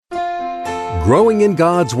growing in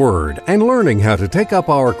God's Word and learning how to take up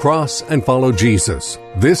our cross and follow Jesus.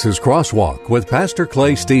 This is Crosswalk with Pastor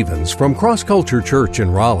Clay Stevens from Cross Culture Church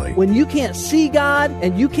in Raleigh. When you can't see God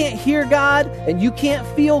and you can't hear God and you can't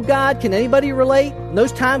feel God, can anybody relate? In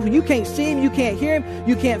those times when you can't see Him, you can't hear Him,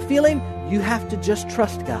 you can't feel Him, you have to just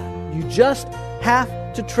trust God. You just have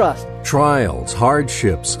to trust. Trials,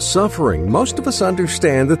 hardships, suffering, most of us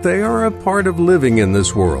understand that they are a part of living in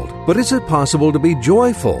this world. But is it possible to be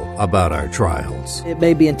joyful about our trials? It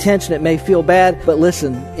may be intense and it may feel bad, but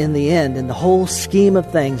listen, in the end, in the whole scheme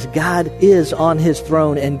of things, God is on His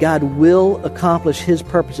throne and God will accomplish His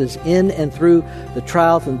purposes in and through the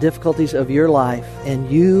trials and difficulties of your life,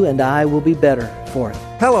 and you and I will be better for it.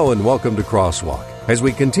 Hello and welcome to Crosswalk. As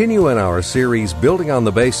we continue in our series, Building on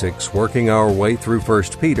the Basics, working our way through 1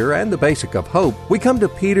 Peter and the basic of hope, we come to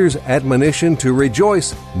Peter's admonition to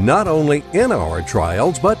rejoice not only in our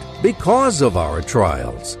trials, but because of our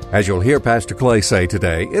trials. As you'll hear Pastor Clay say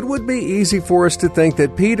today, it would be easy for us to think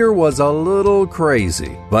that Peter was a little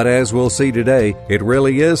crazy. But as we'll see today, it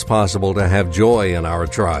really is possible to have joy in our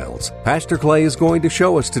trials. Pastor Clay is going to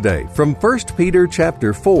show us today from 1 Peter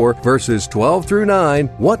chapter 4, verses 12 through 9,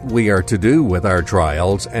 what we are to do with our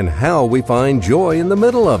trials and how we find joy in the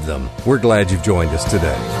middle of them. We're glad you've joined us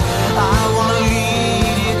today. I want to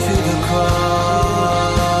lead you to the cross.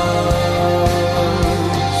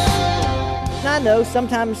 I know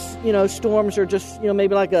sometimes, storms are just,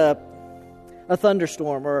 maybe like a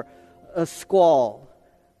thunderstorm or a squall.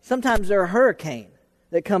 Sometimes they're a hurricane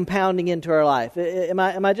that come pounding into our life. Am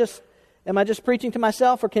I just preaching to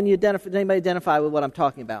myself, or can anybody identify with what I'm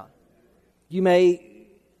talking about? You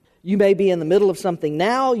may be in the middle of something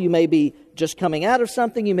now. You may be just coming out of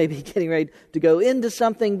something. You may be getting ready to go into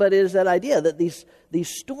something. But it is that idea that these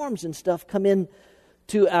storms and stuff come in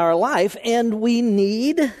to our life, and we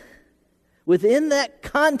need, within that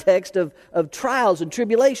context of trials and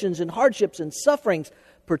tribulations and hardships and sufferings,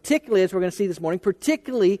 particularly, as we're going to see this morning,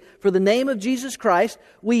 particularly for the name of Jesus Christ,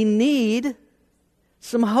 we need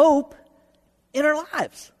some hope in our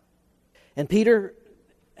lives. And Peter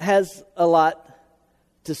has a lot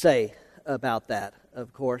to say about that,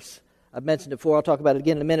 of course. I've mentioned it before. I'll talk about it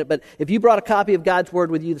again in a minute. But if you brought a copy of God's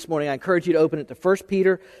Word with you this morning, I encourage you to open it to 1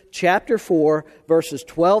 Peter chapter 4, verses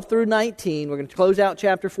 12 through 19. We're going to close out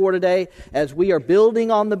chapter 4 today as we are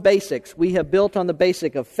building on the basics. We have built on the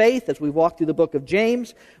basic of faith as we walk through the book of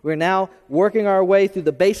James. We're now working our way through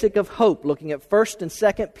the basic of hope, looking at 1 and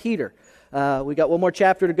 2 Peter. We got one more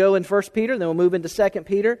chapter to go in 1 Peter, then we'll move into 2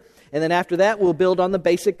 Peter. And then after that, we'll build on the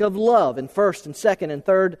basic of love in 1st and 2nd and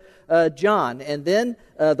 3rd John. And then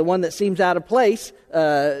the one that seems out of place,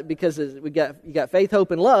 because you got faith,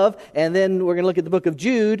 hope, and love. And then we're going to look at the book of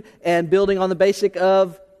Jude and building on the basic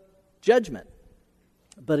of judgment.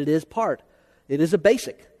 But it is a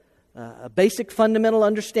basic fundamental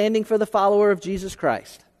understanding for the follower of Jesus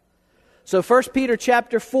Christ. So 1 Peter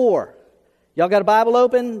chapter 4. Y'all got a Bible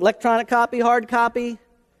open? Electronic copy, hard copy?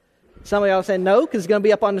 Some of y'all are saying no, because it's going to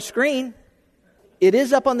be up on the screen. It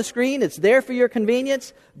is up on the screen. It's there for your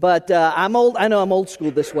convenience. But I'm old. I know I'm old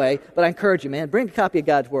school this way. But I encourage you, man, bring a copy of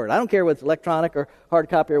God's Word. I don't care whether it's electronic or hard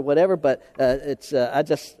copy or whatever. But I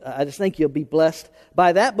just think you'll be blessed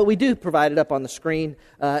by that. But we do provide it up on the screen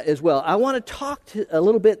as well. I want to talk a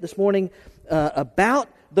little bit this morning about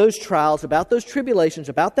those trials, about those tribulations,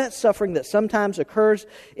 about that suffering that sometimes occurs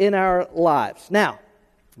in our lives. Now,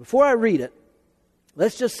 before I read it,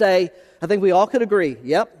 let's just say, I think we all could agree,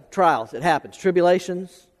 yep, trials, it happens.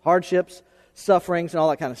 Tribulations, hardships, sufferings, and all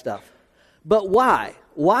that kind of stuff. But why?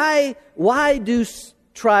 Why do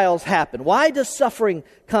trials happen? Why does suffering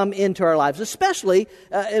come into our lives? Especially,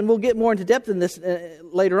 and we'll get more into depth in this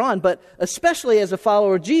later on, but especially as a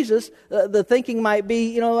follower of Jesus, the thinking might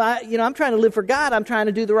be, I'm trying to live for God. I'm trying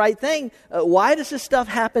to do the right thing. Why does this stuff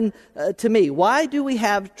happen to me? Why do we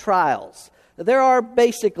have trials? There are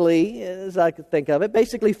basically, as I could think of it,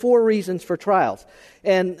 basically 4 reasons for trials.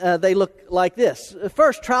 And they look like this.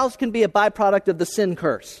 First, trials can be a byproduct of the sin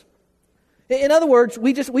curse. In other words,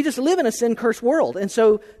 we just live in a sin-cursed world, and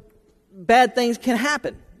so bad things can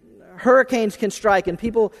happen. Hurricanes can strike, and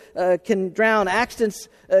people can drown. Accidents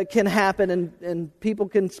can happen, and people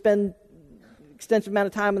can spend extensive amount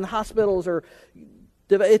of time in the hospitals. Or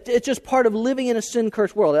it's just part of living in a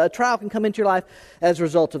sin-cursed world. A trial can come into your life as a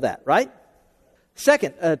result of that, right?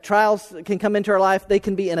 Second, trials can come into our life. They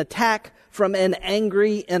can be an attack from an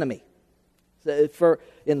angry enemy.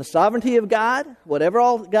 In the sovereignty of God, whatever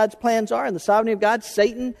all God's plans are, in the sovereignty of God,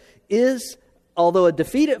 Satan is, although a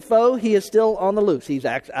defeated foe, he is still on the loose.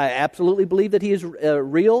 I absolutely believe that he is a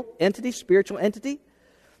real entity, spiritual entity.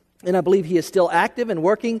 And I believe he is still active and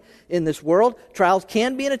working in this world. Trials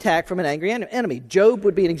can be an attack from an angry enemy. Job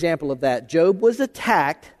would be an example of that. Job was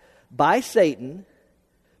attacked by Satan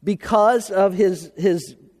because of his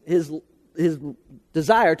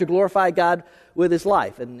desire to glorify God with his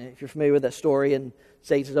life. And if you're familiar with that story, and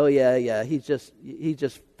Satan says, "Oh yeah, he's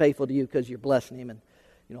just faithful to you because you're blessing him," and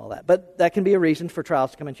all that. But that can be a reason for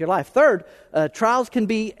trials to come into your life. Third, trials can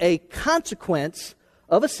be a consequence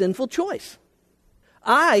of a sinful choice.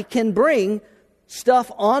 I can bring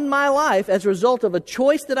stuff on my life as a result of a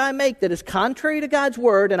choice that I make that is contrary to God's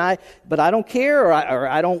word, but I don't care, or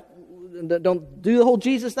I don't do the whole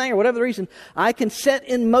Jesus thing, or whatever the reason. I can set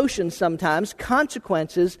in motion sometimes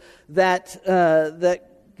consequences that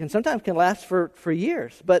can sometimes last for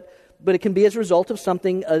years, but it can be as a result of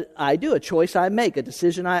something I do, a choice I make, a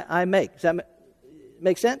decision I make. Does that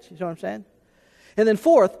make sense? You know what I'm saying? And then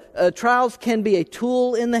fourth, trials can be a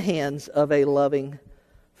tool in the hands of a loving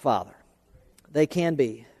Father. They can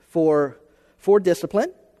be for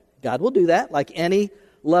discipline. God will do that, like any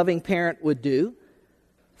loving parent would do.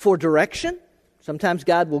 For direction. Sometimes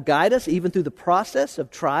God will guide us even through the process of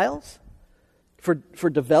trials. For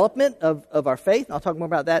development of our faith. I'll talk more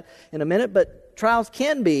about that in a minute. But trials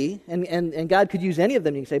can be, and God could use any of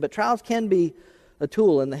them, you can say, but trials can be a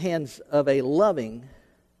tool in the hands of a loving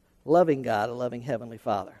God, a loving Heavenly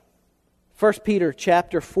Father. 1 Peter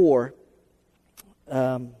chapter 4.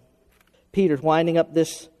 Peter's winding up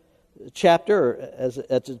this chapter as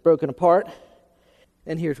it's broken apart.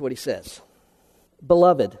 And here's what he says.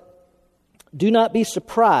 Beloved, do not be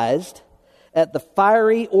surprised at the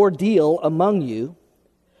fiery ordeal among you,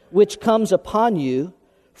 which comes upon you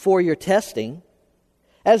for your testing,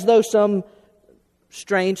 as though some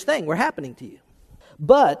strange thing were happening to you.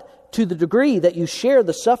 But to the degree that you share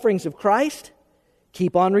the sufferings of Christ,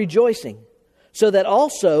 keep on rejoicing, so that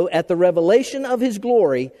also at the revelation of His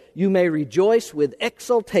glory you may rejoice with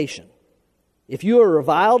exultation. If you are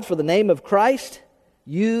reviled for the name of Christ,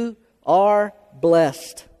 you are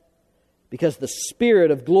blessed, because the Spirit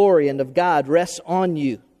of glory and of God rests on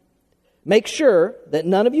you. Make sure that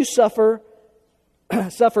none of you suffers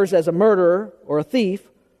as a murderer or a thief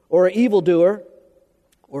or an evildoer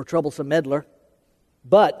or a troublesome meddler.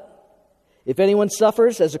 But if anyone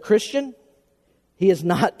suffers as a Christian, he is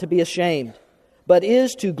not to be ashamed, but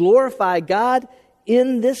is to glorify God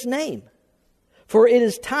in this name. For it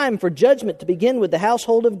is time for judgment to begin with the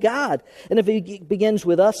household of God. And if it begins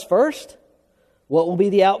with us first, what will be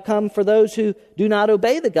the outcome for those who do not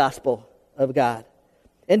obey the gospel of God?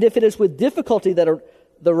 And if it is with difficulty that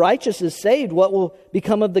the righteous is saved, what will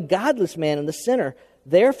become of the godless man and the sinner?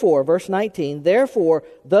 Therefore, verse 19, therefore,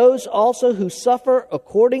 those also who suffer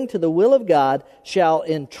according to the will of God shall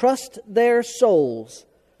entrust their souls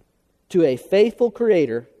to a faithful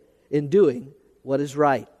Creator in doing what is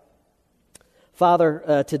right.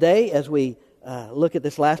 Father, today as we look at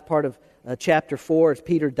this last part of chapter 4, as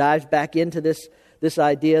Peter dives back into this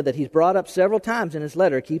idea that he's brought up several times in his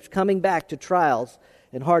letter, keeps coming back to trials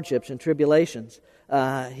and hardships and tribulations.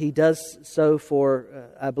 He does so for,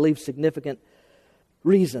 I believe, significant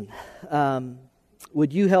reason.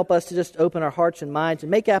 Would you help us to just open our hearts and minds and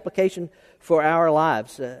make application for our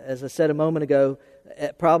lives? As I said a moment ago,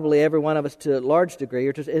 probably every one of us to a large degree,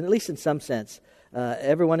 or to, at least in some sense,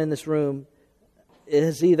 everyone in this room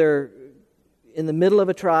is either in the middle of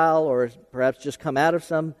a trial or perhaps just come out of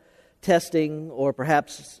some testing, or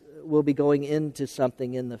perhaps will be going into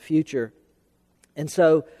something in the future. And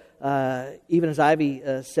so, even as Ivy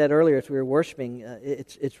said earlier as we were worshiping,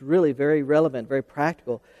 it's really very relevant, very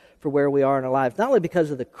practical for where we are in our lives. Not only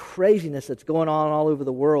because of the craziness that's going on all over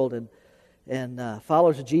the world, and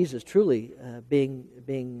followers of Jesus truly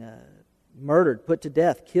being murdered, put to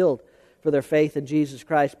death, killed for their faith in Jesus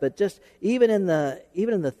Christ, but just even in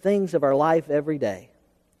the things of our life every day,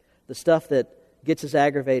 the stuff that gets us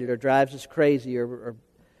aggravated or drives us crazy or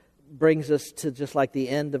brings us to just like the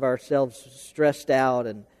end of ourselves, stressed out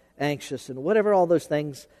and anxious, and whatever all those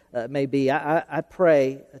things may be. I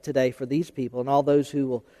pray today for these people and all those who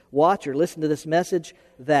will watch or listen to this message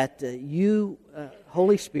that you,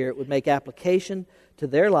 Holy Spirit, would make application to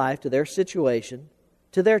their life, to their situation,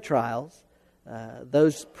 to their trials,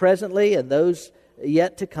 those presently and those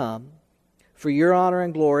yet to come, for your honor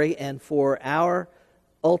and glory and for our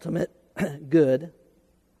ultimate good.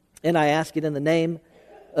 And I ask it in the name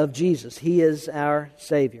of Jesus. He is our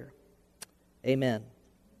Savior. Amen.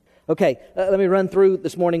 Okay, let me run through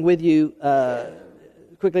this morning with you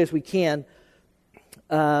quickly as we can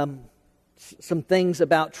some things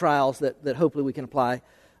about trials that hopefully we can apply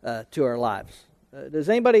to our lives. Does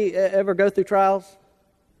anybody ever go through trials?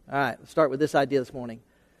 All right, let's start with this idea this morning.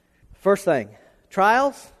 First thing,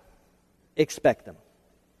 trials expect them.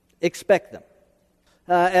 Expect them.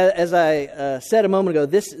 As I said a moment ago,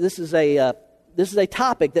 this is a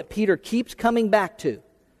topic that Peter keeps coming back to.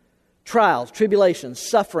 Trials, tribulations,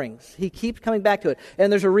 sufferings. He keeps coming back to it.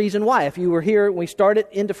 And there's a reason why. If you were here when we started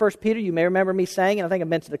into 1 Peter, you may remember me saying, and I think I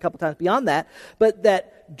mentioned it a couple times beyond that, but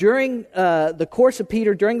that during the course of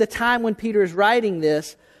Peter, during the time when Peter is writing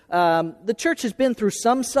this, the church has been through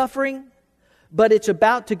some suffering, but it's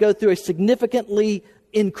about to go through a significantly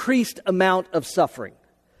increased amount of suffering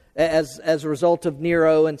as a result of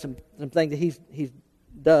Nero and some things that he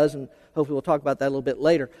does, and hopefully we'll talk about that a little bit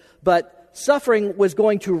later. But suffering was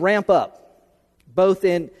going to ramp up, both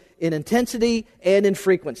in intensity and in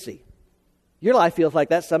frequency. Your life feels like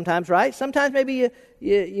that sometimes, right? Sometimes maybe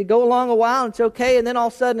you go along a while and it's okay, and then all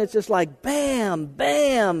of a sudden it's just like bam,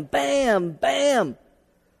 bam, bam, bam.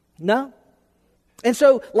 No? And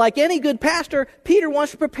so, like any good pastor, Peter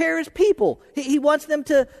wants to prepare his people. He wants them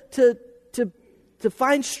to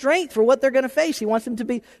find strength for what they're going to face. He wants them to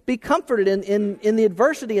be comforted in the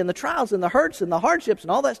adversity and the trials and the hurts and the hardships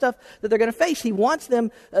and all that stuff that they're going to face. He wants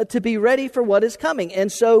them to be ready for what is coming.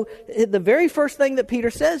 And so the very first thing that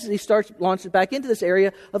Peter says as he launches back into this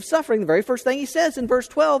area of suffering, the very first thing he says in verse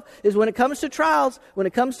 12 is when it comes to trials, when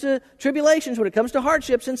it comes to tribulations, when it comes to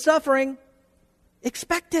hardships and suffering,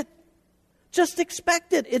 expect it. Just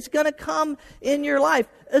expect it. It's going to come in your life,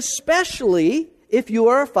 especially if you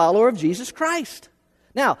are a follower of Jesus Christ.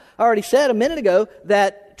 Now, I already said a minute ago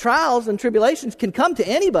that trials and tribulations can come to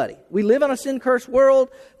anybody. We live in a sin-cursed world.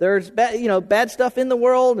 There's bad stuff in the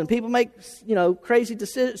world, and people make crazy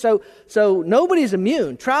decisions. So nobody's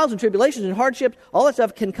immune. Trials and tribulations and hardships, all that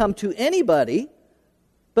stuff can come to anybody.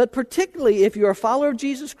 But particularly if you're a follower of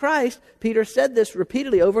Jesus Christ, Peter said this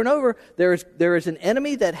repeatedly over and over, there is an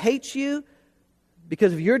enemy that hates you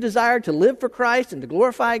because of your desire to live for Christ and to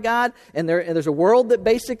glorify God, and there's a world that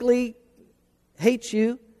basically hates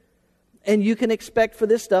you, and you can expect for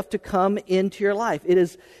this stuff to come into your life. It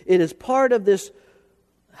is part of this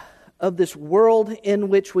world in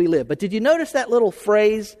which we live. But did you notice that little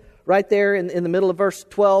phrase right there in the middle of verse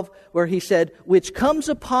 12 where he said, which comes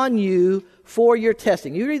upon you for your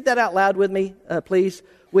testing? You read that out loud with me, please.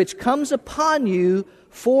 Which comes upon you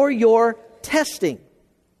for your testing.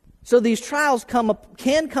 So these trials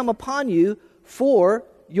can come upon you for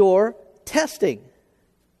your testing.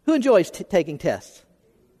 Who enjoys taking tests?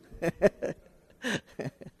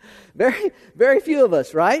 Very, very few of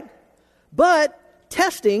us, right? But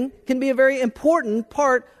testing can be a very important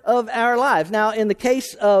part of our lives. Now, in the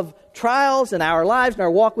case of trials in our lives and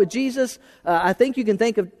our walk with Jesus, I think you can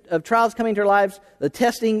think of trials coming to our lives, the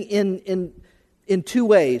testing in two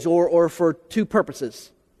ways or for two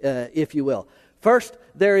purposes, if you will. First,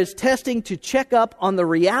 there is testing to check up on the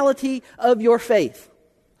reality of your faith.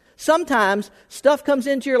 Sometimes stuff comes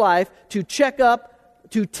into your life to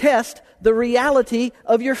test the reality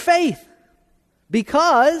of your faith.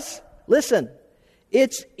 Because, listen,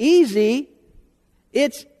 it's easy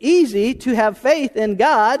to have faith in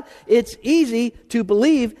God. It's easy to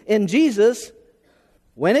believe in Jesus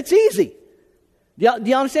when it's easy. Do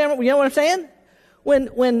you understand what I'm saying?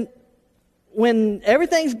 When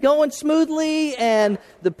everything's going smoothly and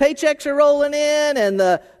the paychecks are rolling in and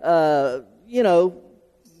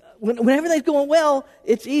when everything's going well,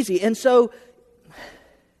 it's easy. And so,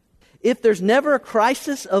 if there's never a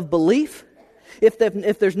crisis of belief, if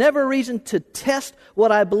there's never a reason to test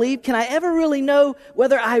what I believe, can I ever really know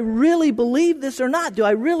whether I really believe this or not? Do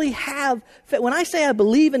I really have faith? When I say I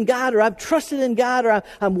believe in God, or I've trusted in God, or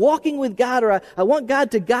I'm walking with God, or I want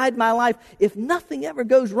God to guide my life, if nothing ever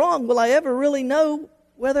goes wrong, will I ever really know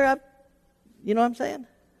whether you know what I'm saying?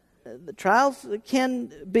 The trials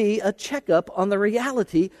can be a checkup on the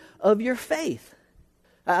reality of your faith.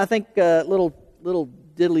 I think little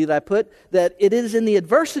diddly that I put, that it is in the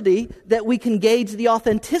adversity that we can gauge the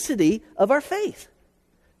authenticity of our faith.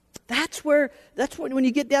 That's when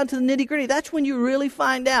you get down to the nitty-gritty, that's when you really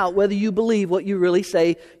find out whether you believe what you really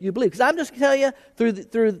say you believe. Because I'm just going to tell you,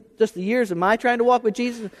 through just the years of my trying to walk with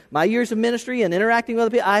Jesus, my years of ministry and interacting with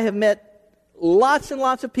other people, I have met lots and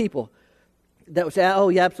lots of people that would say, oh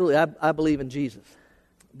yeah, absolutely, I believe in Jesus.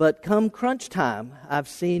 But come crunch time, I've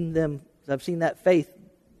seen that faith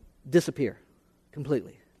disappear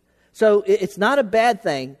completely. So it's not a bad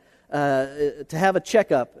thing to have a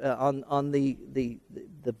checkup on the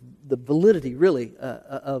validity, really,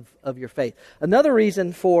 of your faith. Another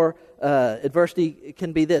reason for adversity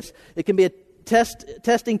can be this: it can be a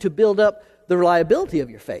testing to build up the reliability of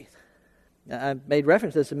your faith. I made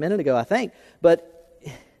reference to this a minute ago, I think, but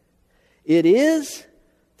it is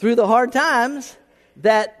through the hard times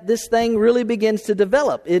that this thing really begins to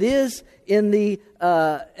develop. It is in the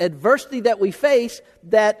adversity that we face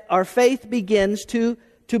that our faith begins to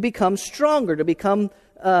become stronger, to become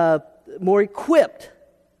more equipped.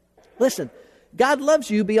 Listen, God loves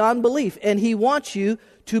you beyond belief, and He wants you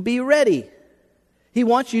to be ready. He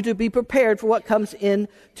wants you to be prepared for what comes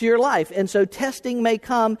into your life. And so testing may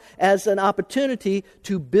come as an opportunity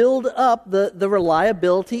to build up the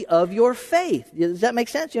reliability of your faith. Does that make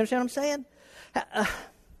sense? You understand what I'm saying?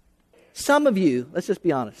 Some of you, let's just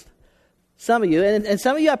be honest. Some of you, and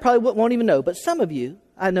some of you I probably won't even know, but some of you,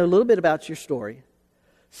 I know a little bit about your story.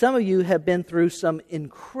 Some of you have been through some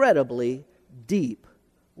incredibly deep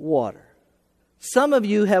water. Some of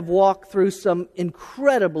you have walked through some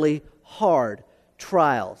incredibly hard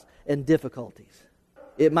trials and difficulties.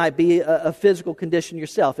 It might be a physical condition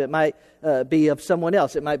yourself. It might be of someone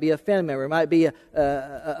else. It might be a family member. It might be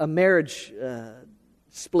a marriage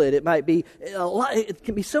split. It might be a lot. It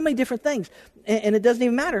can be so many different things. And it doesn't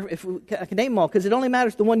even matter if I can name them all, because it only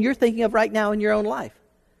matters the one you're thinking of right now in your own life.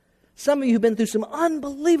 Some of you have been through some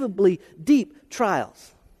unbelievably deep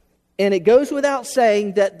trials. And it goes without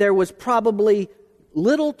saying that there was probably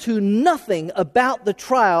little to nothing about the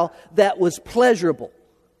trial that was pleasurable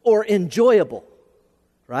or enjoyable,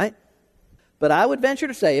 right? But I would venture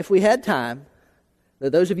to say, if we had time,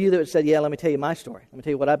 that those of you that said, yeah, let me tell you my story. Let me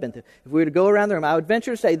tell you what I've been through. If we were to go around the room, I would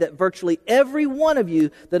venture to say that virtually every one of you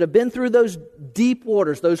that have been through those deep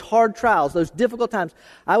waters, those hard trials, those difficult times,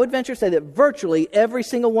 I would venture to say that virtually every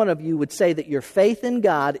single one of you would say that your faith in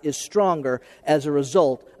God is stronger as a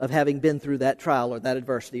result of having been through that trial or that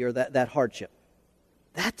adversity or that hardship.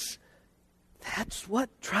 That's what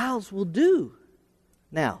trials will do.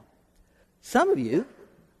 Now, some of you,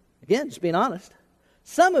 again, just being honest,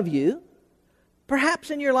 some of you,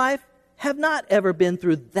 perhaps in your life, have not ever been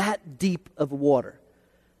through that deep of water.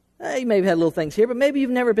 You maybe had little things here, but maybe you've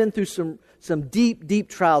never been through some deep, deep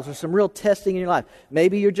trials or some real testing in your life.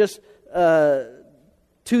 Maybe you're just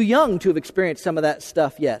too young to have experienced some of that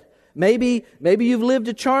stuff yet. Maybe you've lived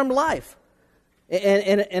a charmed life.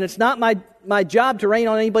 And it's not my job to rain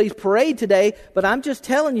on anybody's parade today, but I'm just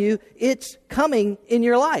telling you, it's coming in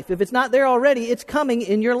your life. If it's not there already, it's coming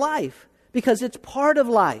in your life because it's part of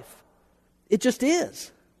life. It just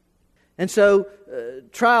is. And so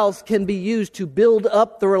trials can be used to build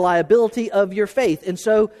up the reliability of your faith. And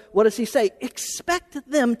so what does he say?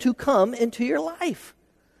 Expect them to come into your life.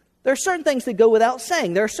 There are certain things that go without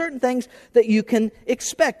saying. There are certain things that you can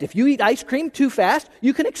expect. If you eat ice cream too fast,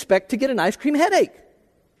 you can expect to get an ice cream headache.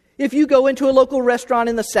 If you go into a local restaurant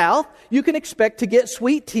in the South, you can expect to get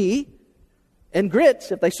sweet tea and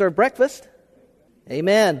grits if they serve breakfast.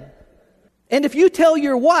 Amen. And if you tell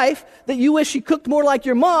your wife that you wish she cooked more like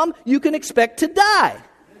your mom, you can expect to die.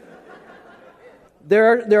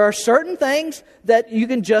 There are certain things that you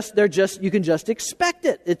can just expect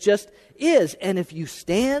it. It just is. And if you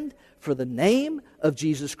stand for the name of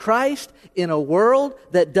Jesus Christ in a world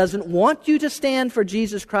that doesn't want you to stand for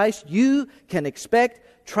Jesus Christ, you can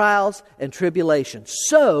expect trials and tribulations.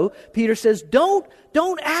 So Peter says, don't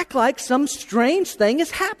act like some strange thing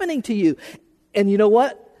is happening to you. And you know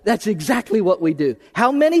what? That's exactly what we do.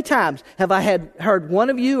 How many times have I heard one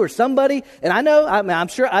of you or somebody, and I'm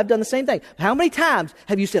sure I've done the same thing. How many times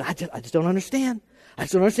have you said, I just don't understand. I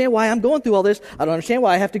just don't understand why I'm going through all this. I don't understand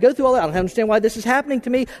why I have to go through all that. I don't understand why this is happening to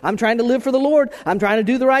me. I'm trying to live for the Lord. I'm trying to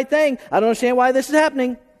do the right thing. I don't understand why this is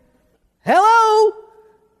happening. Hello?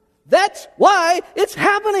 That's why it's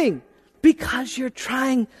happening. Because you're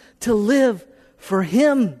trying to live for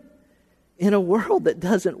Him in a world that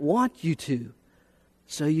doesn't want you to.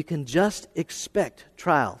 So you can just expect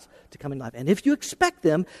trials to come in life. And if you expect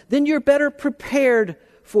them, then you're better prepared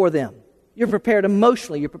for them. You're prepared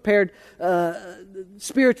emotionally. You're prepared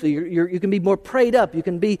spiritually. You can be more prayed up. You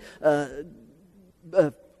can be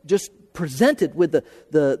just presented with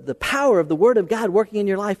the power of the Word of God working in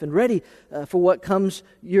your life and ready for what comes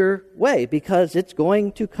your way, because it's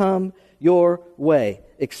going to come your way.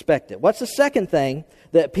 Expect it. What's the second thing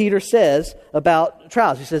that Peter says about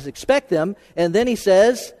trials? He says, expect them, and then he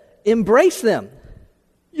says, embrace them.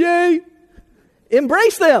 Yay!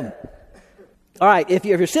 Embrace them. All right, if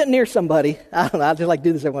you're sitting near somebody, I don't know, I just like to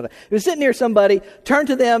do this every once in a while. If you're sitting near somebody, turn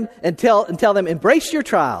to them and tell them, embrace your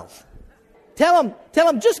trials. Tell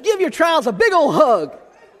them, just give your trials a big old hug.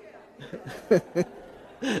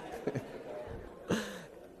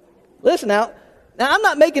 Listen now I'm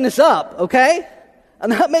not making this up, okay? I'm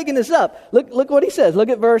not making this up. Look what he says. Look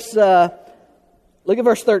at verse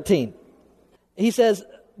 13. He says,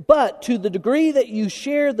 but to the degree that you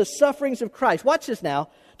share the sufferings of Christ, watch this now,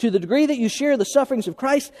 to the degree that you share the sufferings of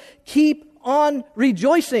Christ, keep on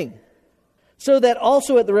rejoicing, so that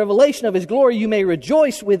also at the revelation of His glory you may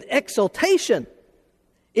rejoice with exultation.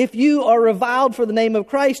 If you are reviled for the name of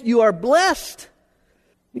Christ, you are blessed,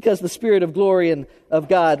 because the Spirit of glory and of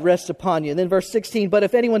God rests upon you. And then verse 16, but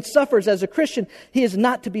if anyone suffers as a Christian, he is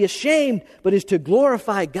not to be ashamed, but is to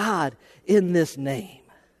glorify God in this name.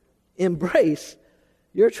 Embrace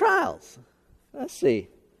your trials. Let's see.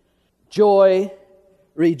 Joy,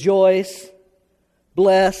 rejoice,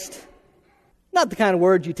 blessed. Not the kind of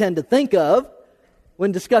words you tend to think of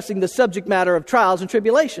when discussing the subject matter of trials and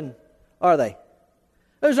tribulation, are they?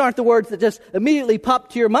 Those aren't the words that just immediately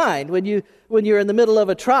pop to your mind when you're in the middle of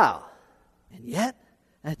a trial. And yet,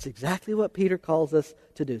 that's exactly what Peter calls us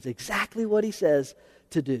to do. It's exactly what he says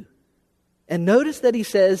to do. And notice that he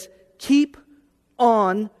says, keep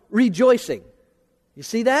on rejoicing. You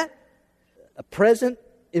see that? A present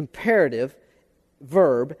imperative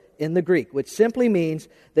verb in the Greek, which simply means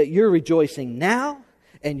that you're rejoicing now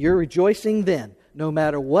and you're rejoicing then. No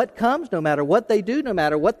matter what comes, no matter what they do, no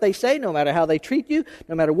matter what they say, no matter how they treat you,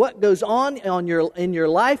 no matter what goes on in your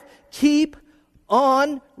life, keep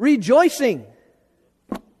on rejoicing.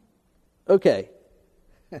 Okay.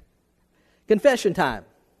 Confession time.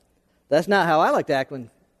 That's not how I like to act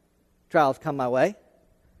when trials come my way.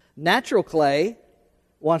 Natural clay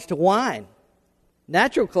wants to whine.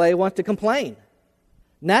 Natural clay wants to complain.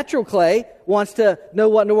 Natural clay wants to know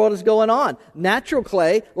what in the world is going on. Natural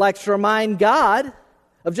clay likes to remind God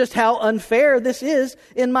of just how unfair this is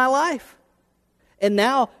in my life. And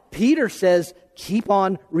now Peter says, keep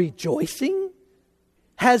on rejoicing?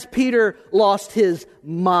 Has Peter lost his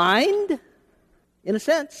mind? In a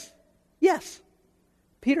sense, yes.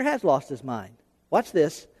 Peter has lost his mind. Watch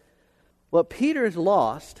this. What Peter has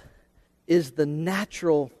lost is the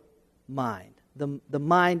natural mind, the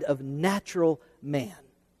mind of natural man.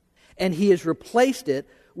 And he has replaced it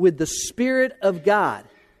with the Spirit of God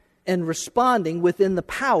and responding within the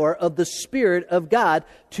power of the Spirit of God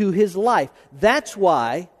to his life. That's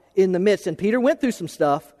why in the midst, and Peter went through some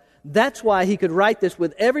stuff, that's why he could write this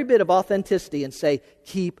with every bit of authenticity and say,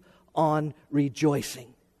 keep on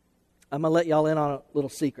rejoicing. I'm going to let y'all in on a little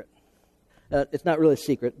secret. It's not really a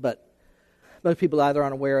secret, but most people either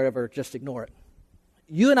aren't aware of it or just ignore it.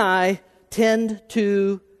 You and I tend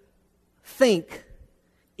to think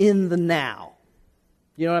in the now.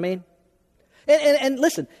 You know what I mean? And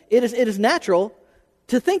listen, it is natural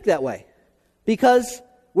to think that way because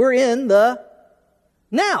we're in the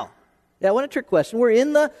now. That wasn't a trick question. We're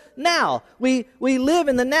in the now. We live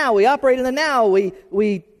in the now. We operate in the now.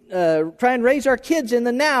 We try and raise our kids in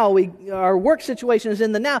the now. Our work situation is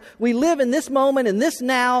in the now. We live in this moment, in this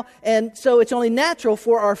now, and so it's only natural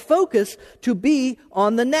for our focus to be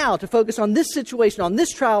on the now, to focus on this situation, on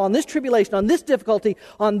this trial, on this tribulation, on this difficulty,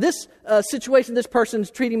 on this situation this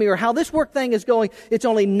person's treating me, or how this work thing is going. It's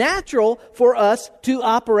only natural for us to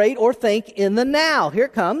operate or think in the now. Here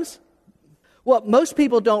it comes. What most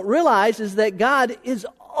people don't realize is that God is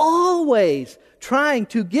always trying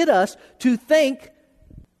to get us to think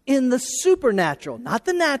in the supernatural. Not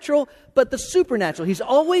the natural, but the supernatural. He's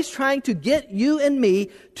always trying to get you and me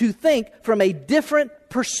to think from a different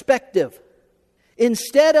perspective.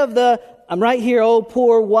 Instead of I'm right here, oh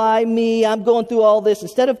poor, why me, I'm going through all this.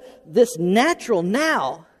 Instead of this natural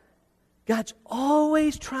now, God's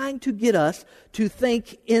always trying to get us to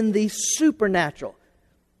think in the supernatural.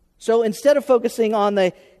 So instead of focusing on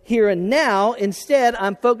the here and now, instead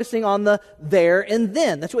I'm focusing on the there and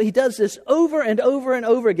then. That's what he does this over and over and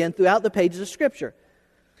over again throughout the pages of Scripture.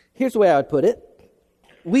 Here's the way I would put it.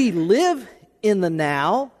 We live in the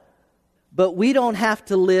now, but we don't have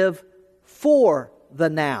to live for the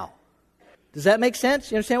now. Does that make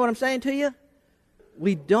sense? You understand what I'm saying to you?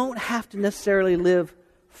 We don't have to necessarily live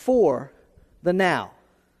for the now.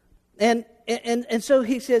 And so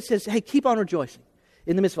he says, hey, keep on rejoicing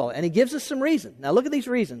in the midst of all that. And he gives us some reason. Now look at these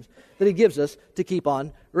reasons that he gives us to keep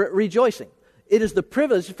on rejoicing. It is the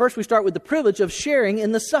privilege, first we start with the privilege of sharing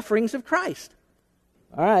in the sufferings of Christ.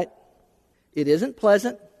 All right. It isn't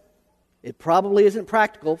pleasant. It probably isn't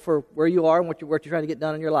practical for where you are and what you're trying to get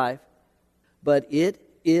done in your life. But it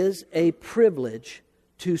is a privilege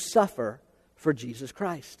to suffer for Jesus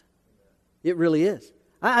Christ. It really is.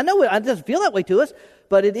 I know it doesn't feel that way to us,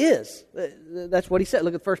 but it is. That's what he said.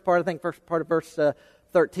 Look at the first part of verse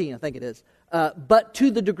 13, I think it is. But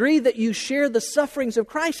to the degree that you share the sufferings of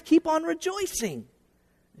Christ, keep on rejoicing.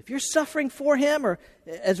 If you're suffering for Him or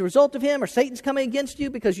as a result of Him, or Satan's coming against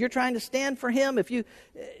you because you're trying to stand for Him,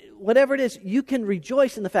 whatever it is, you can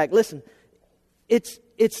rejoice in the fact. Listen,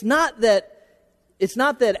 it's not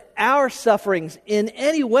that our sufferings in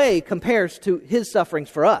any way compares to His sufferings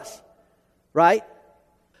for us, right?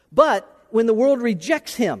 But when the world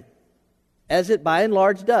rejects Him as it by and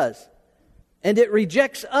large does. And it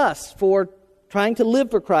rejects us for trying to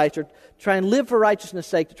live for Christ, or try and live for righteousness'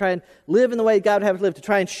 sake, to try and live in the way God would have us live, to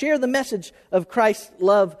try and share the message of Christ's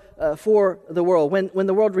love for the world. When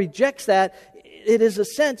the world rejects that, it is a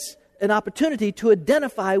sense, an opportunity to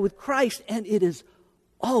identify with Christ, and it is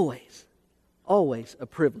always, always a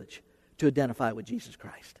privilege to identify with Jesus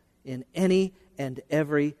Christ in any and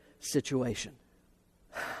every situation.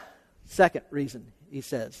 Second reason, he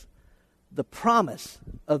says, the promise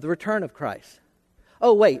of the return of Christ.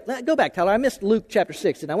 Oh, wait, go back, Tyler. I missed Luke chapter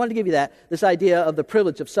 6, and I wanted to give you this idea of the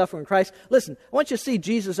privilege of suffering Christ. Listen, I want you to see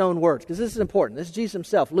Jesus' own words, because this is important. This is Jesus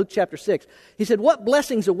himself, Luke chapter 6. He said, what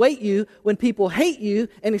blessings await you when people hate you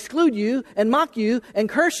and exclude you and mock you and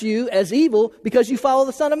curse you as evil because you follow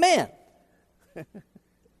the Son of Man?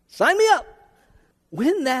 Sign me up.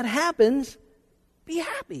 When that happens, be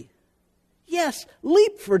happy. Yes,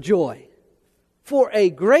 leap for joy. For a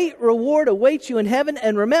great reward awaits you in heaven.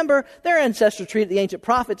 And remember, their ancestors treated the ancient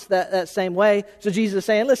prophets that same way. So Jesus is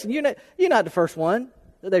saying, listen, you're not the first one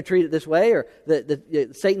that they're treated this way, or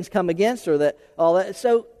that Satan's come against, or that all that.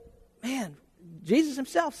 So, man, Jesus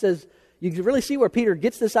himself says, you can really see where Peter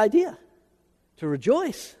gets this idea, to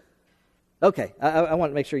rejoice. Okay, I want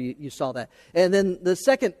to make sure you saw that. And then the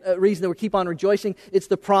second reason that we keep on rejoicing, it's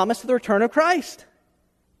the promise of the return of Christ.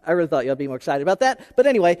 I really thought you'd be more excited about that. But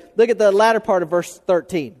anyway, look at the latter part of verse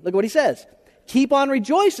 13. Look what he says. Keep on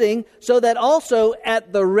rejoicing so that also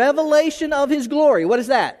at the revelation of his glory. What is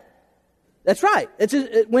that? That's right. It's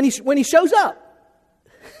when he shows up.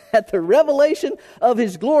 At the revelation of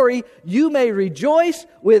his glory, you may rejoice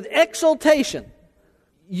with exultation.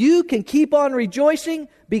 You can keep on rejoicing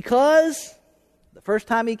because the first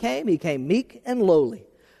time he came meek and lowly.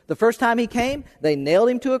 The first time he came, they nailed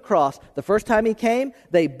him to a cross. The first time he came,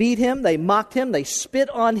 they beat him, they mocked him, they spit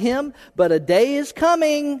on him. But a day is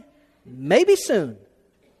coming, maybe soon,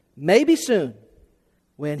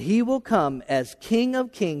 when he will come as King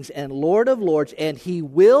of Kings and Lord of Lords, and he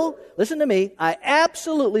will, listen to me, I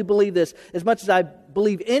absolutely believe this as much as I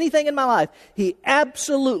believe anything in my life, he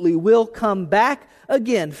absolutely will come back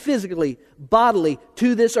again, physically, bodily,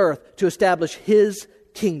 to this earth to establish his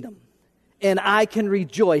kingdom. And I can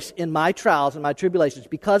rejoice in my trials and my tribulations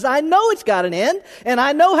because I know it's got an end and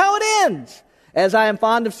I know how it ends. As I am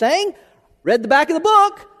fond of saying, read the back of the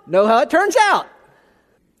book, know how it turns out.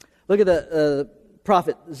 Look at the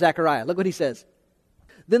prophet Zechariah. Look what he says.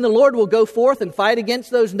 Then the Lord will go forth and fight against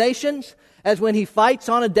those nations as when he fights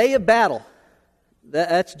on a day of battle.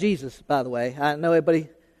 That's Jesus, by the way. I know everybody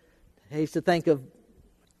hates to think of.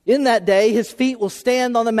 In that day, his feet will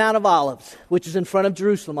stand on the Mount of Olives, which is in front of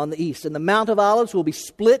Jerusalem on the east. And the Mount of Olives will be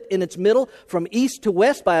split in its middle from east to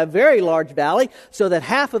west by a very large valley, so that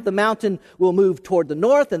half of the mountain will move toward the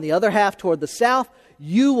north and the other half toward the south.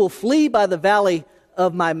 You will flee by the valley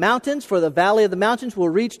of my mountains, for the valley of the mountains will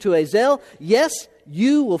reach to Azel. Yes,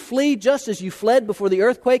 you will flee just as you fled before the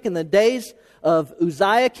earthquake in the days of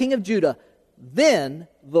Uzziah, king of Judah. Then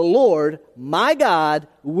the Lord, my God,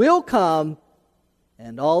 will come,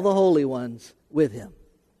 and all the holy ones with him.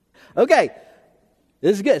 Okay,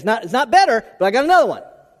 this is good. It's not better, but I got another one.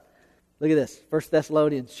 Look at this. 1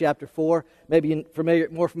 Thessalonians chapter 4. Maybe you're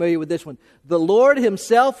more familiar with this one. The Lord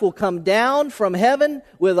himself will come down from heaven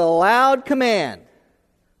with a loud command.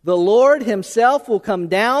 The Lord himself will come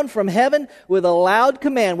down from heaven with a loud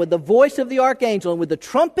command, with the voice of the archangel and with the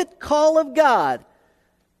trumpet call of God.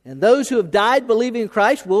 And those who have died believing in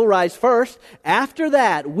Christ will rise first. After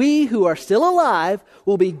that, we who are still alive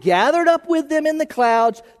will be gathered up with them in the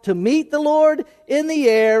clouds to meet the Lord in the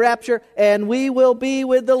air, rapture, and we will be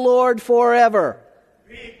with the Lord forever.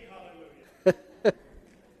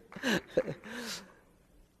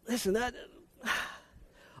 Listen,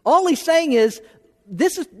 all he's saying is,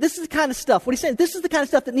 this is the kind of stuff. What he's saying, this is the kind of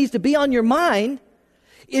stuff that needs to be on your mind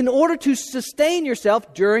in order to sustain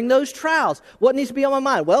yourself during those trials. What needs to be on my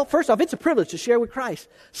mind? Well, first off, it's a privilege to share with Christ.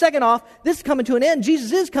 Second off, this is coming to an end.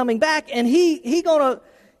 Jesus is coming back, and he's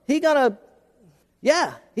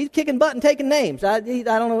kicking butt and taking names. I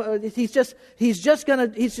don't know. He's just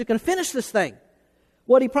gonna finish this thing.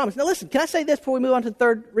 What he promised. Now, listen. Can I say this before we move on to the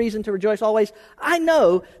third reason to rejoice always? I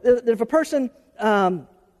know that if a person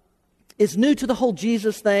is new to the whole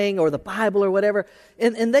Jesus thing or the Bible or whatever,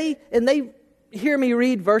 and they hear me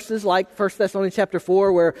read verses like 1 Thessalonians chapter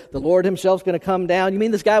 4 where the Lord himself is going to come down. You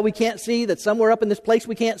mean this guy we can't see, that's somewhere up in this place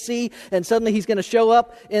we can't see, and suddenly he's going to show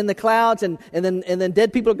up in the clouds, and then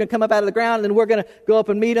dead people are going to come up out of the ground, and then we're going to go up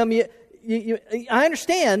and meet him. I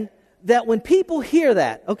understand that when people hear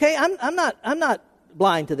that, okay, I'm not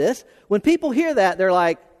blind to this. When people hear that, they're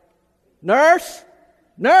like, nurse,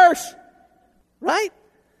 right?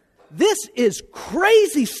 this is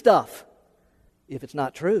crazy stuff. If it's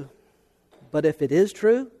not true. But if it is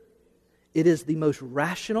true, it is the most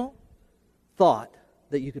rational thought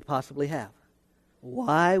that you could possibly have.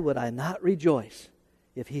 Why would I not rejoice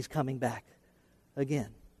if He's coming back again?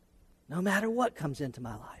 No matter what comes into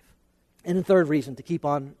my life. And the third reason to keep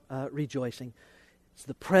on rejoicing is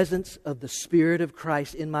the presence of the Spirit of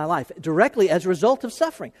Christ in my life, directly as a result of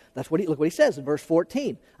suffering. That's what look what he says in verse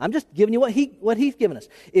 14. I'm just giving you what he's given us.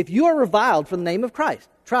 If you are reviled for the name of Christ,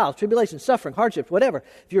 trials, tribulations, suffering, hardships, whatever,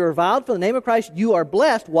 if you're reviled for the name of Christ, you are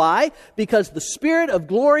blessed. Why? Because the Spirit of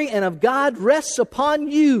glory and of God rests upon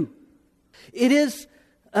you. It is,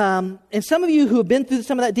 and some of you who have been through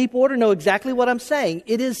some of that deep water know exactly what I'm saying.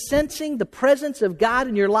 It is sensing the presence of God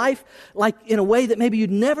in your life like in a way that maybe you'd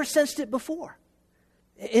never sensed it before.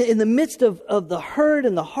 In the midst of the hurt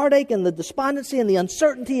and the heartache and the despondency and the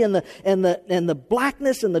uncertainty and the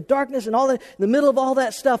blackness and the darkness and all that, in the middle of all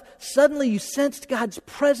that stuff, suddenly you sensed God's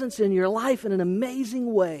presence in your life in an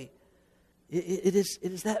amazing way. It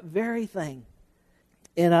is that very thing.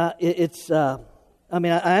 And I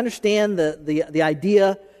understand the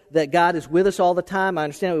idea that God is with us all the time. I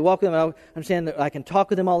understand we walk with Him. I understand that I can talk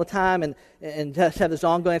with Him all the time and just have this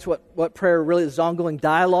ongoing, that's what prayer really is, ongoing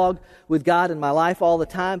dialogue with God in my life all the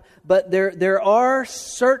time. But there are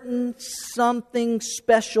certain something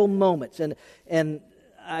special moments, and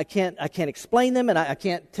I can't explain them, and I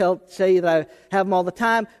can't say that I have them all the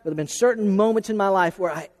time, but there have been certain moments in my life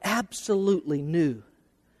where I absolutely knew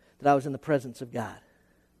that I was in the presence of God.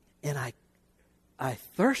 And I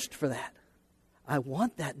thirst for that. I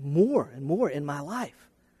want that more and more in my life.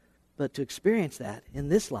 But to experience that in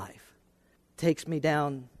this life takes me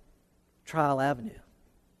down Trial Avenue.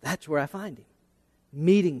 That's where I find Him.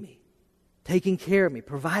 Meeting me, taking care of me,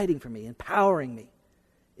 providing for me, empowering me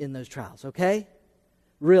in those trials. Okay?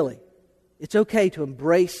 Really. It's okay to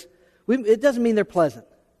embrace. It doesn't mean they're pleasant.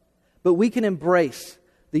 But we can embrace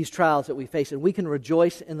these trials that we face and we can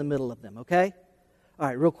rejoice in the middle of them. Okay? All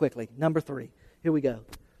right, real quickly. Number 3. Here we go.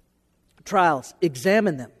 Trials,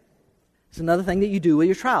 examine them. It's another thing that you do with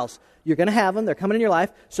your trials. You're going to have them. They're coming in your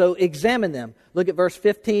life. So examine them. Look at verse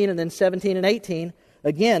 15 and then 17 and 18.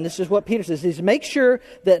 Again, this is what Peter says. He says, make sure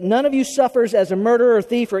that none of you suffers as a murderer or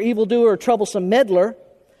thief or evildoer or troublesome meddler.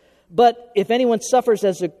 But if anyone suffers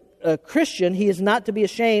as a Christian, he is not to be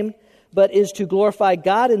ashamed, but is to glorify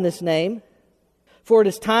God in this name. For it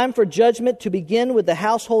is time for judgment to begin with the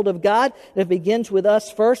household of God. And it begins with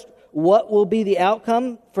us first. What will be the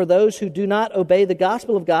outcome for those who do not obey the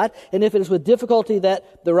gospel of God? And if it is with difficulty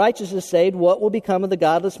that the righteous is saved, what will become of the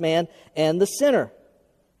godless man and the sinner?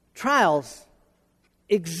 Trials,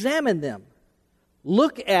 examine them.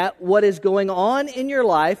 Look at what is going on in your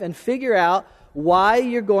life and figure out why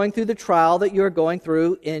you're going through the trial that you're going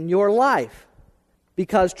through in your life.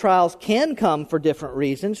 Because trials can come for different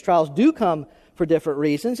reasons. Trials do come for different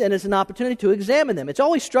reasons, and it's an opportunity to examine them. It's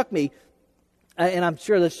always struck me, and I'm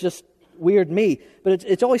sure that's just weird me, but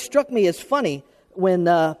it's always struck me as funny when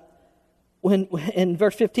in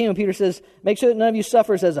verse 15 when Peter says, make sure that none of you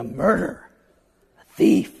suffers as a murderer, a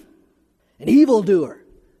thief, an evildoer,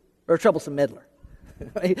 or a troublesome meddler.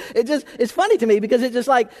 It's funny to me because it's just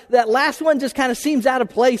like that last one just kind of seems out of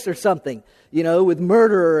place or something, with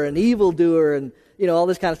murderer and evildoer and all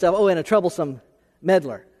this kind of stuff. Oh, and a troublesome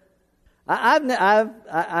meddler.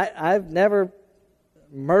 I've never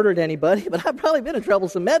murdered anybody, but I've probably been a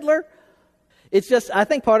troublesome meddler. It's just, I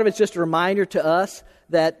think part of it's just a reminder to us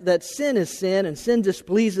that sin is sin and sin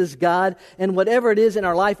displeases God, and whatever it is in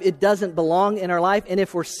our life, it doesn't belong in our life. And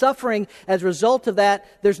if we're suffering as a result of that,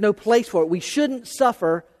 there's no place for it. We shouldn't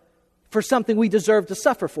suffer for something we deserve to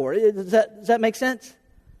suffer for. Does that make sense?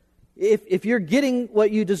 If you're getting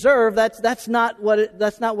what you deserve, that's not what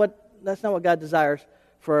God desires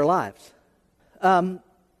for our lives.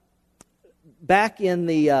 Back in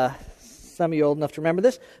the, some of you are old enough to remember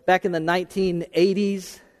this, back in the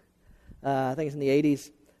 1980s, I think it's in the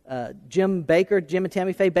 80s, Jim and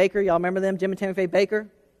Tammy Faye Bakker, y'all remember them, Jim and Tammy Faye Bakker?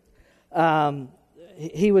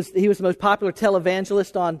 He was the most popular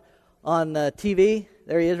televangelist on TV.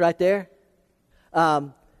 There he is right there. He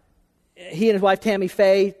and his wife Tammy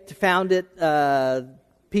Faye founded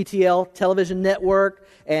PTL Television Network,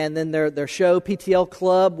 and then their show PTL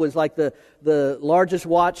Club was like the largest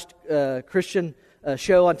watched Christian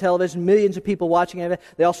show on television. Millions of people watching it.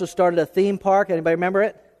 They also started a theme park. Anybody remember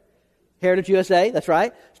it? Heritage USA. That's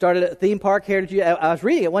right. Started a theme park. Heritage. I was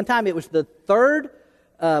reading it one time. It was the third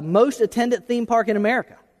most attended theme park in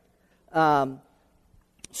America.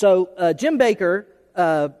 So Jim Bakker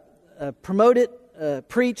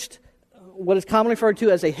preached what is commonly referred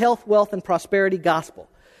to as a health, wealth, and prosperity gospel.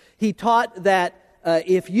 He taught that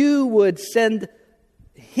if you would send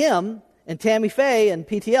him and Tammy Faye and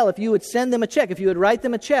PTL, if you would send them a check, if you would write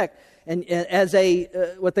them a check, and as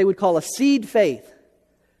a what they would call a seed faith,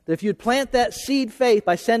 that if you'd plant that seed faith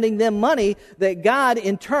by sending them money, that God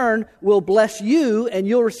in turn will bless you and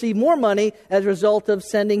you'll receive more money as a result of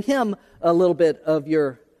sending him a little bit of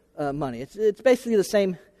your money. It's basically the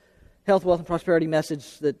same health, wealth, and prosperity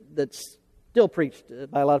message that's still preached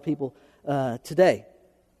by a lot of people today.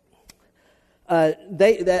 At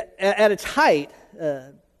its height,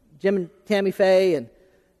 Jim and Tammy Faye and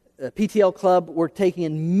PTL Club were taking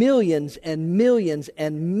in millions and millions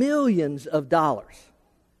and millions of dollars.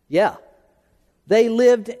 Yeah. They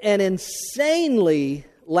lived an insanely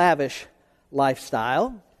lavish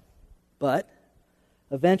lifestyle, but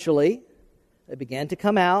eventually it began to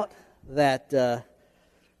come out that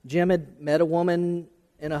Jim had met a woman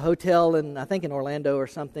in a hotel I think in Orlando or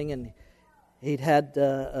something, and he'd had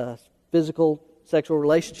a physical sexual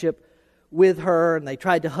relationship with her, and they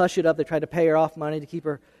tried to hush it up. They tried to pay her off money to keep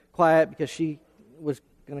her quiet because she was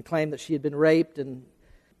going to claim that she had been raped and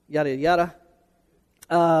yada, yada.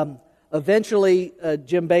 Eventually,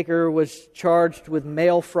 Jim Bakker was charged with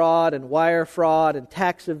mail fraud and wire fraud and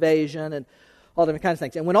tax evasion and all different kinds of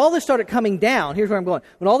things. And when all this started coming down, here's where I'm going.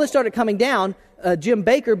 When all this started coming down, Jim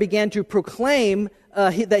Bakker began to proclaim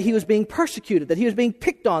that he was being persecuted, that he was being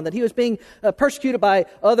picked on, that he was being persecuted by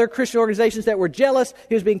other Christian organizations that were jealous.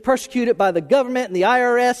 He was being persecuted by the government and the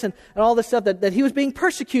IRS and all this stuff, that he was being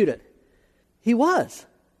persecuted. He was.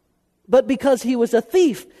 But because he was a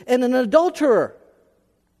thief and an adulterer.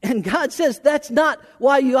 And God says that's not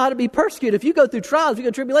why you ought to be persecuted. If you go through trials, if you go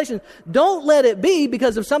through tribulations, don't let it be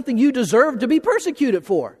because of something you deserve to be persecuted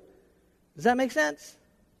for. Does that make sense?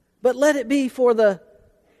 But let it be for the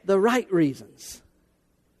right reasons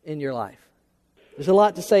in your life. There's a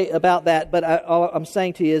lot to say about that, but all I'm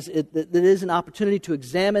saying to you is that it is an opportunity to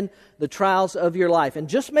examine the trials of your life. And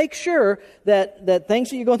just make sure that things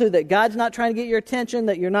that you're going through, that God's not trying to get your attention,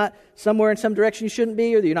 that you're not somewhere in some direction you shouldn't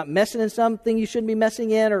be, or that you're not messing in something you shouldn't be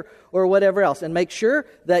messing in, or whatever else. And make sure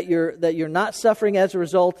that you're not suffering as a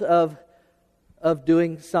result of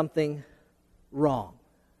doing something wrong.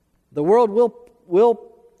 The world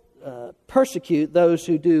will persecute those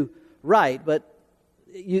who do right, but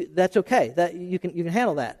that's okay. That you can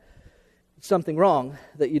handle that. It's something wrong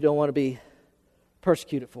that you don't want to be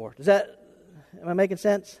persecuted for. Am I making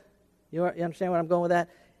sense? You understand where I'm going with that?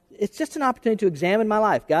 It's just an opportunity to examine my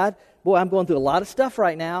life. God, boy, I'm going through a lot of stuff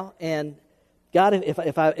right now, and God,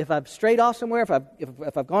 if I've strayed off somewhere, if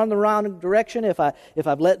I've gone in the wrong direction, if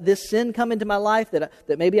I've let this sin come into my life that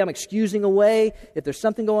maybe I'm excusing away, if there's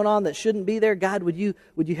something going on that shouldn't be there, God, would you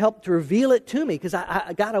help to reveal it to me? Because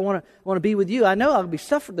God, I want to be with you. I know I'll be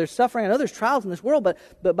suffering. There's suffering. I know there's trials in this world, but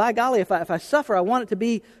by golly, if I suffer, I want it to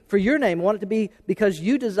be for your name. I want it to be because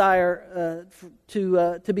you desire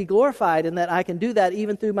to be glorified, and that I can do that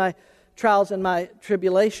even through my trials and my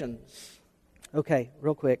tribulations. Okay,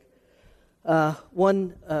 real quick.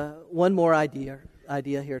 One more idea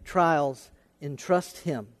here. Trials, entrust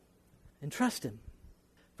him. Entrust him.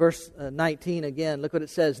 Verse 19 again, look what it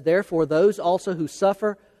says. Therefore those also who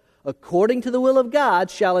suffer according to the will of God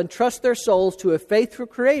shall entrust their souls to a faithful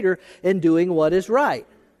Creator in doing what is right.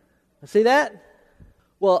 See that?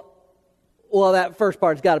 Well, that first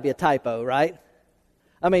part's got to be a typo, right?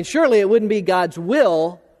 I mean, surely it wouldn't be God's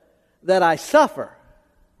will that I suffer,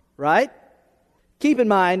 right? Keep in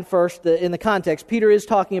mind, first, in the context, Peter is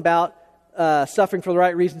talking about suffering for the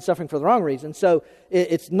right reason, suffering for the wrong reason. So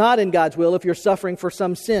it's not in God's will if you're suffering for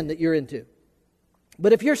some sin that you're into.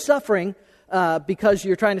 But if you're suffering because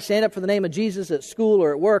you're trying to stand up for the name of Jesus at school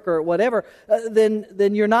or at work or whatever,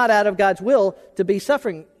 then you're not out of God's will to be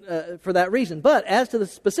suffering for that reason. But as to the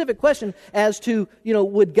specific question as to,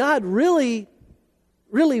 would God really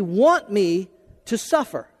want me to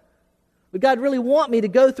suffer? Would God really want me to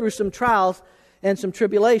go through some trials and some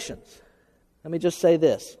tribulations? Let me just say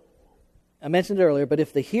this. I mentioned it earlier, but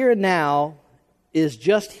if the here and now is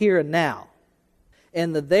just here and now,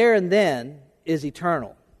 and the there and then is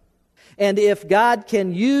eternal, and if God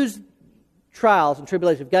can use trials and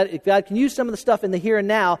tribulations, if God can use some of the stuff in the here and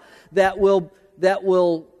now that will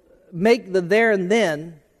make the there and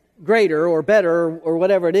then greater or better or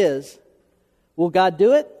whatever it is, will God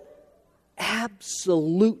do it?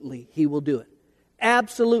 Absolutely, He will do it.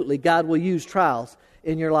 Absolutely, God will use trials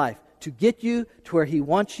in your life to get you to where He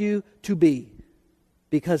wants you to be.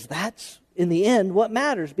 Because that's, in the end, what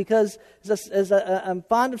matters. Because, as I'm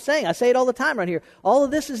fond of saying, I say it all the time right here, all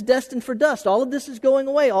of this is destined for dust. All of this is going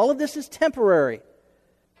away. All of this is temporary.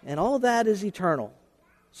 And all of that is eternal.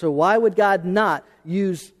 So why would God not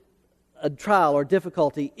use a trial or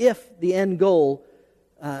difficulty if the end goal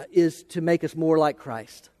is to make us more like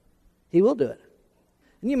Christ. He will do it.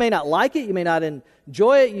 And you may not like it. You may not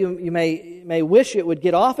enjoy it. You may wish it would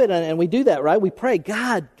get off it. And we do that, right? We pray,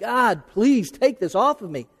 God, please take this off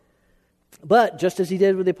of me. But just as he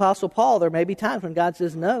did with the Apostle Paul, there may be times when God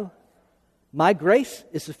says, no, my grace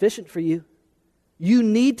is sufficient for you. You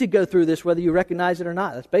need to go through this whether you recognize it or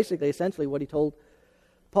not. That's basically, essentially what he told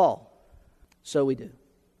Paul. So we do.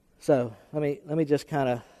 So let me just kind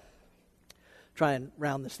of try and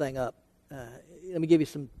round this thing up. Let me give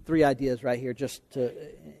you 3 ideas right here just to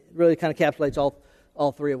really kind of encapsulates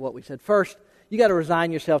all 3 of what we said. First, you got to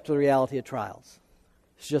resign yourself to the reality of trials.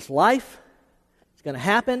 It's just life. It's going to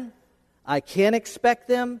happen. I can't expect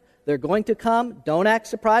them. They're going to come. Don't act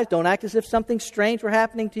surprised. Don't act as if something strange were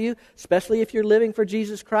happening to you, especially if you're living for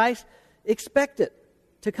Jesus Christ. Expect it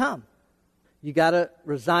to come. You got to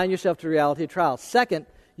resign yourself to the reality of trials. Second,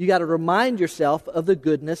 you got to remind yourself of the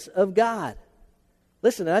goodness of God.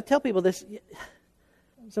 Listen, and I tell people this.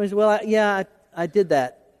 Somebody says, well, I did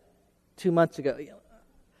that 2 months ago. I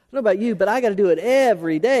don't know about you, but I got to do it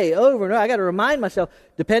every day, over and over. I got to remind myself,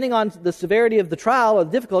 depending on the severity of the trial or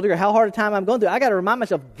the difficulty or how hard a time I'm going through, I got to remind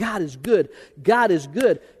myself, God is good. God is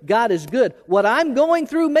good. God is good. What I'm going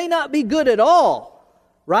through may not be good at all,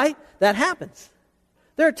 right? That happens.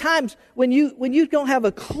 There are times when you don't have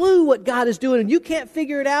a clue what God is doing and you can't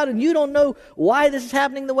figure it out and you don't know why this is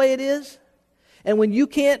happening the way it is. And when you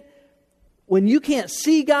can't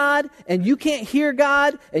see God and you can't hear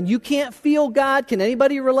God and you can't feel God, can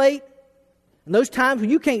anybody relate? And those times when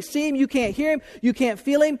you can't see Him, you can't hear Him, you can't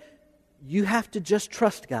feel Him, you have to just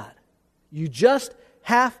trust God. You just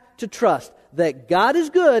have to trust that God is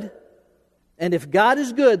good, and if God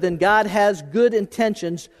is good, then God has good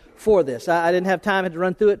intentions for this. I didn't have time to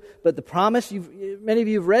run through it, but the promise, many of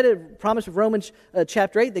you have read it, promise of Romans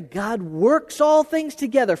chapter 8, that God works all things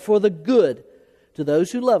together for the good to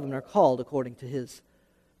those who love Him and are called according to His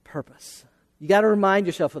purpose. You got to remind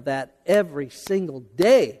yourself of that every single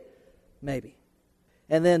day, maybe.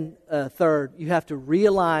 And then third, you have to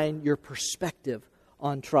realign your perspective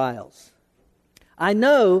on trials. I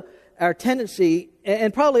know our tendency,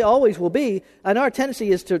 and probably always will be, I know our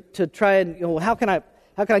tendency is to try and, how can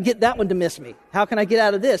I get that one to miss me? How can I get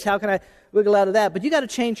out of this? How can I wiggle out of that? But you got to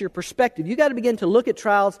change your perspective. You got to begin to look at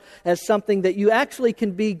trials as something that you actually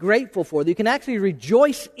can be grateful for, that you can actually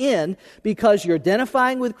rejoice in because you're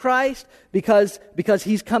identifying with Christ, because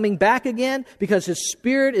He's coming back again, because His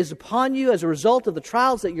Spirit is upon you as a result of the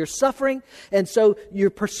trials that you're suffering. And so your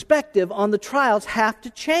perspective on the trials have to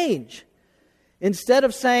change. Instead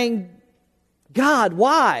of saying, God,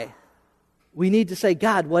 why? We need to say,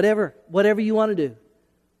 God, whatever you want to do.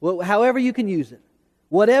 However you can use it.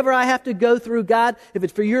 Whatever I have to go through, God, if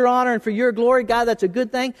it's for your honor and for your glory, God, that's a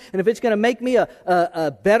good thing. And if it's going to make me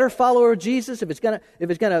a better follower of Jesus, if it's going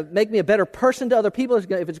to make me a better person to other people, if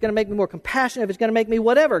it's going to make me more compassionate, if it's going to make me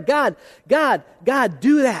whatever, God,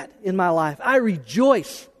 do that in my life. I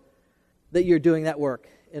rejoice that you're doing that work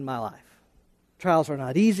in my life. Trials are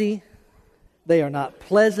not easy. They are not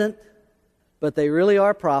pleasant, but they really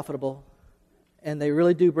are profitable. And they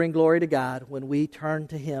really do bring glory to God when we turn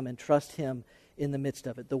to Him and trust Him in the midst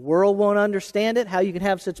of it. The world won't understand it, how you can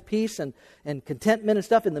have such peace and contentment and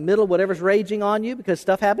stuff in the middle of whatever's raging on you, because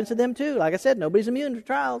stuff happens to them too. Like I said, nobody's immune to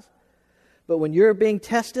trials. But when you're being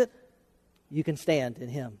tested, you can stand in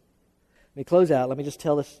Him. Let me close out. Let me just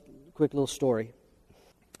tell this quick little story.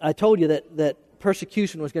 I told you that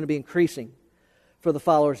persecution was going to be increasing for the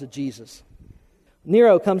followers of Jesus.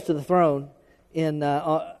 Nero comes to the throne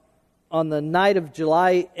on the night of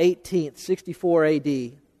July 18th, 64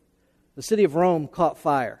 A.D., the city of Rome caught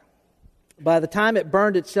fire. By the time it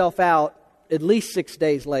burned itself out, at least 6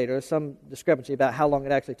 days later, there's some discrepancy about how long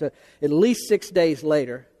it actually took, at least 6 days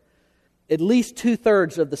later, at least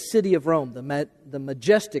 2/3 of the city of Rome, the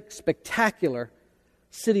majestic, spectacular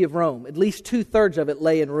city of Rome, at least 2/3 of it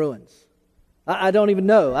lay in ruins. I don't even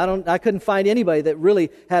know. I couldn't find anybody that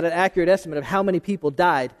really had an accurate estimate of how many people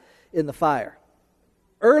died in the fire.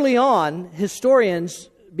 Early on, historians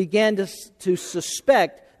began to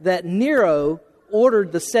suspect that Nero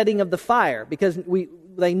ordered the setting of the fire, because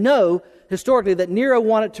they know historically that Nero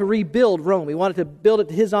wanted to rebuild Rome. He wanted to build it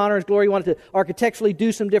to his honor, his glory. He wanted to architecturally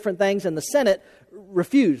do some different things, and the Senate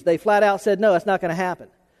refused. They flat out said, no, that's not going to happen.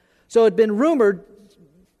 So it had been rumored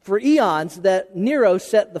for eons that Nero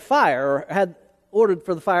set the fire, or had ordered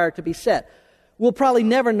for the fire to be set. We'll probably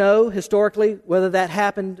never know historically whether that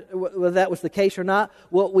happened, whether that was the case or not.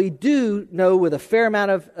 What we do know with a fair amount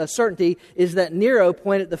of certainty is that Nero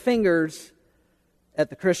pointed the fingers at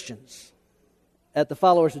the Christians, at the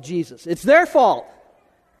followers of Jesus. It's their fault.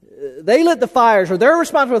 They lit the fires, or they're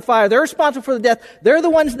responsible for the fire, they're responsible for the death. They're the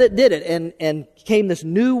ones that did it. And came this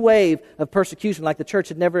new wave of persecution like the church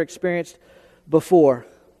had never experienced before.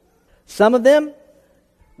 Some of them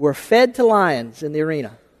were fed to lions in the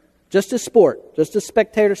arena. Just as sport, just as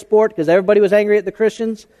spectator sport, because everybody was angry at the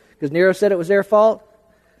Christians, because Nero said it was their fault.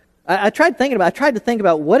 I tried to think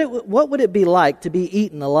about what would it be like to be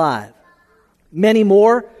eaten alive. Many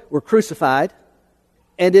more were crucified,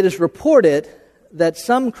 and it is reported that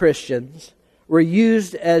some Christians were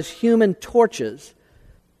used as human torches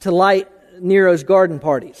to light Nero's garden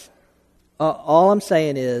parties. All I'm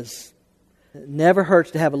saying is, it never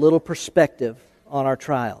hurts to have a little perspective on our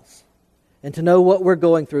trials and to know what we're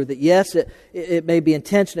going through. That yes, it may be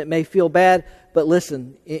intense and it may feel bad, but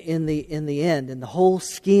listen, in the end, in the whole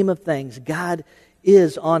scheme of things, God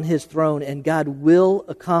is on His throne, and God will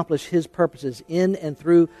accomplish His purposes in and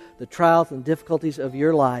through the trials and difficulties of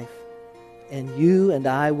your life, and you and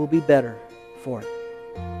I will be better for it.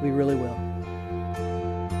 We really will.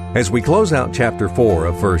 As we close out chapter 4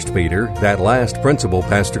 of 1 Peter, that last principle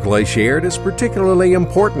Pastor Clay shared is particularly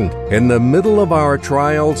important. In the middle of our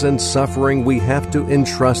trials and suffering, we have to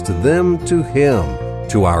entrust them to Him,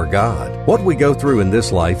 to our God. What we go through in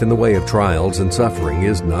this life in the way of trials and suffering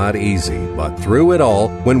is not easy, but through it all,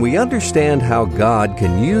 when we understand how God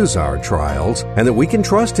can use our trials and that we can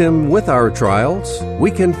trust Him with our trials,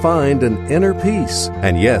 we can find an inner peace,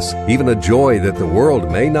 and yes, even a joy that the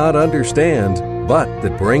world may not understand, but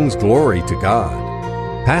that brings glory to God.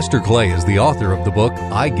 Pastor Clay is the author of the book,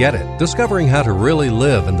 I Get It, Discovering How to Really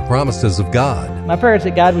Live in the Promises of God. My prayer is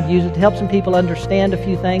that God would use it to help some people understand a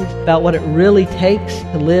few things about what it really takes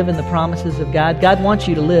to live in the promises of God. God wants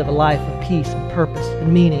you to live a life of peace and purpose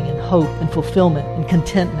and meaning and hope and fulfillment and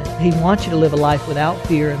contentment. He wants you to live a life without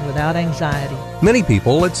fear and without anxiety. Many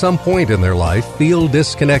people at some point in their life feel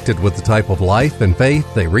disconnected with the type of life and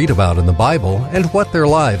faith they read about in the Bible and what their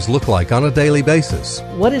lives look like on a daily basis.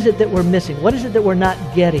 What is it that we're missing? What is it that we're not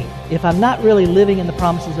getting? If I'm not really living in the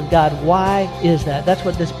promises of God, why is that? That's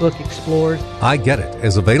what this book explores. I Get It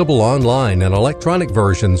is available online in electronic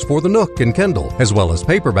versions for the Nook and Kindle, as well as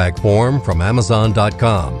paperback form from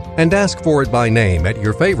Amazon.com. And ask for it by name at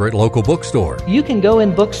your favorite local bookstore. You can go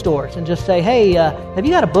in bookstores and just say, hey, have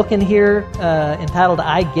you got a book in here entitled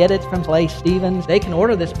I Get It from Clay Stevens? They can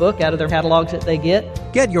order this book out of their catalogs that they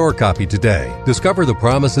get. Get your copy today. Discover the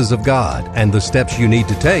promises of God and the steps you need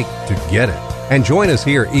to take to get it. And join us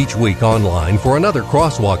here each week online for another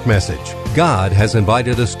Crosswalk message. God has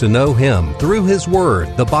invited us to know Him through His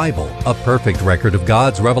Word, the Bible, a perfect record of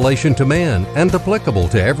God's revelation to man and applicable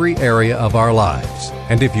to every area of our lives.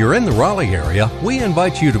 And if you're in the Raleigh area, we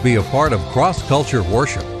invite you to be a part of Cross Culture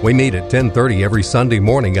Worship. We meet at 10:30 every Sunday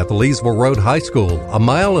morning at the Leesville Road High School, a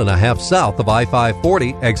mile and a half south of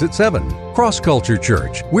I-540, exit 7. Cross Culture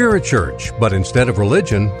Church. We're a church, but instead of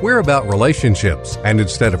religion, we're about relationships. And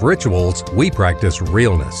instead of rituals, we practice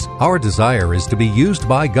realness. Our desire is to be used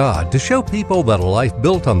by God to show people that a life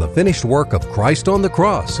built on the finished work of Christ on the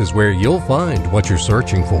cross is where you'll find what you're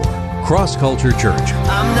searching for. Cross Culture Church.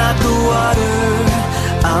 I'm not the water,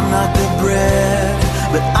 I'm not the bread,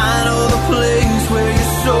 but I know the place where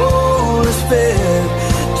your soul is fed.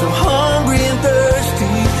 So hungry and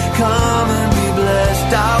thirsty, come and be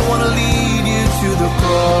blessed. I want to lead you to the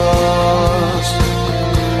cross.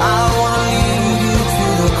 I want to lead you to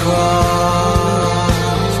the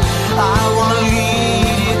cross. I want to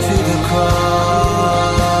lead you to the cross.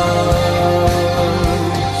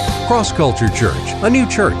 Cross Culture Church, a new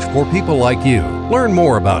church for people like you. Learn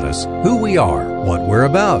more about us, who we are, what we're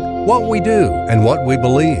about, what we do, and what we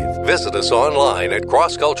believe. Visit us online at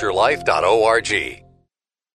crossculturelife.org.